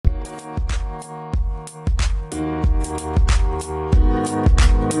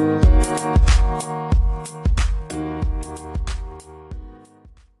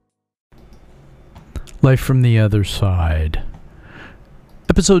Life from the Other Side.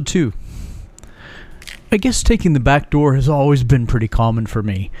 Episode 2. I guess taking the back door has always been pretty common for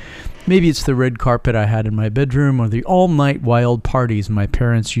me. Maybe it's the red carpet I had in my bedroom or the all-night wild parties my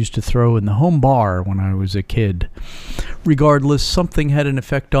parents used to throw in the home bar when I was a kid. Regardless, something had an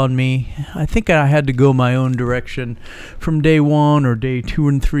effect on me. I think I had to go my own direction from day 1 or day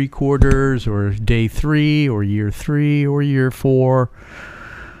 2 3/4 or day 3 or year 3 or year 4.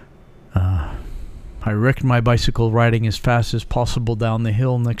 I wrecked my bicycle riding as fast as possible down the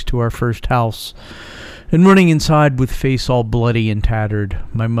hill next to our first house, and running inside with face all bloody and tattered,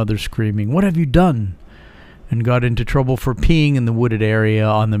 my mother screaming, "What have you done?" and got into trouble for peeing in the wooded area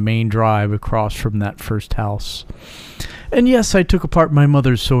on the main drive across from that first house. And yes, I took apart my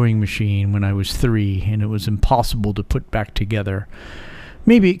mother's sewing machine when I was 3, and it was impossible to put back together.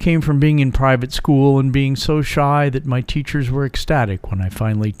 Maybe it came from being in private school and being so shy that my teachers were ecstatic when I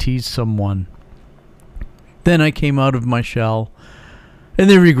finally teased someone. Then I came out of my shell, and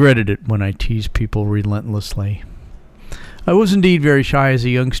they regretted it when I teased people relentlessly. I was indeed very shy as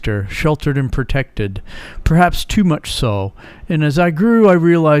a youngster, sheltered and protected, perhaps too much so, and as I grew I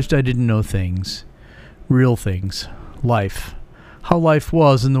realized I didn't know things. Real things. Life. How life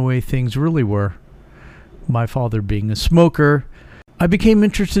was and the way things really were. My father being a smoker, I became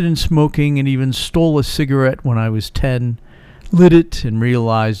interested in smoking and even stole a cigarette when I was 10, lit it and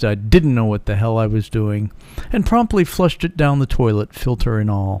realized I didn't know what the hell I was doing, and promptly flushed it down the toilet, filter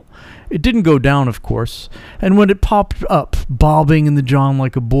and all. It didn't go down, of course, and when it popped up, bobbing in the john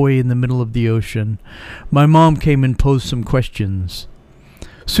like a buoy in the middle of the ocean, my mom came and posed some questions.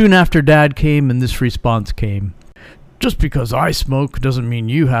 Soon after, Dad came, and this response came. "Just because I smoke doesn't mean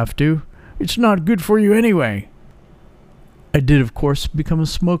you have to. It's not good for you anyway." I did, of course, become a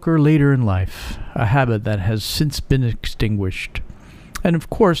smoker later in life, a habit that has since been extinguished. And of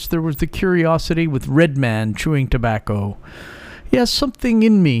course, there was the curiosity with Red Man chewing tobacco. Yes, something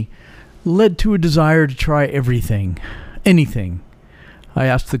in me led to a desire to try everything, anything. I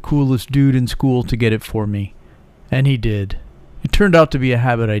asked the coolest dude in school to get it for me, and he did. It turned out to be a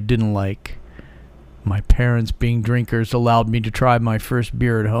habit I didn't like. My parents, being drinkers, allowed me to try my first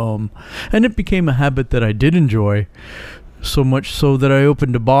beer at home, and it became a habit that I did enjoy. So much so that I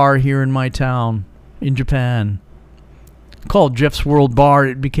opened a bar here in my town, in Japan. Called Jeff's World Bar,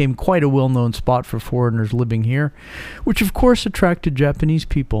 it became quite a well-known spot for foreigners living here, which of course attracted Japanese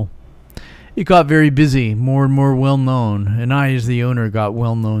people. It got very busy, more and more well-known, and I as the owner got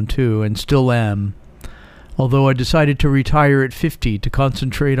well-known too, and still am. Although I decided to retire at 50 to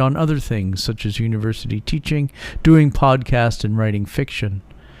concentrate on other things, such as university teaching, doing podcasts, and writing fiction.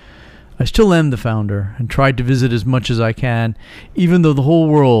 I still am the founder and tried to visit as much as I can, even though the whole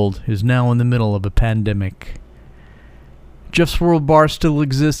world is now in the middle of a pandemic. Jeff's World Bar still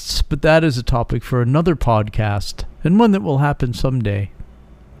exists, but that is a topic for another podcast, and one that will happen someday.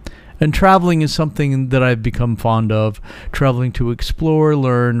 And traveling is something that I've become fond of, traveling to explore,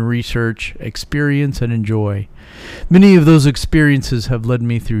 learn, research, experience, and enjoy. Many of those experiences have led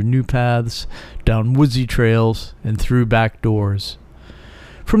me through new paths, down woodsy trails, and through back doors.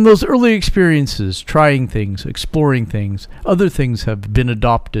 From those early experiences, trying things, exploring things, other things have been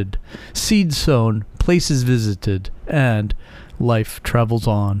adopted, seeds sown, places visited, and life travels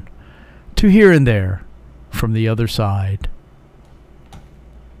on. To here and there, from the other side.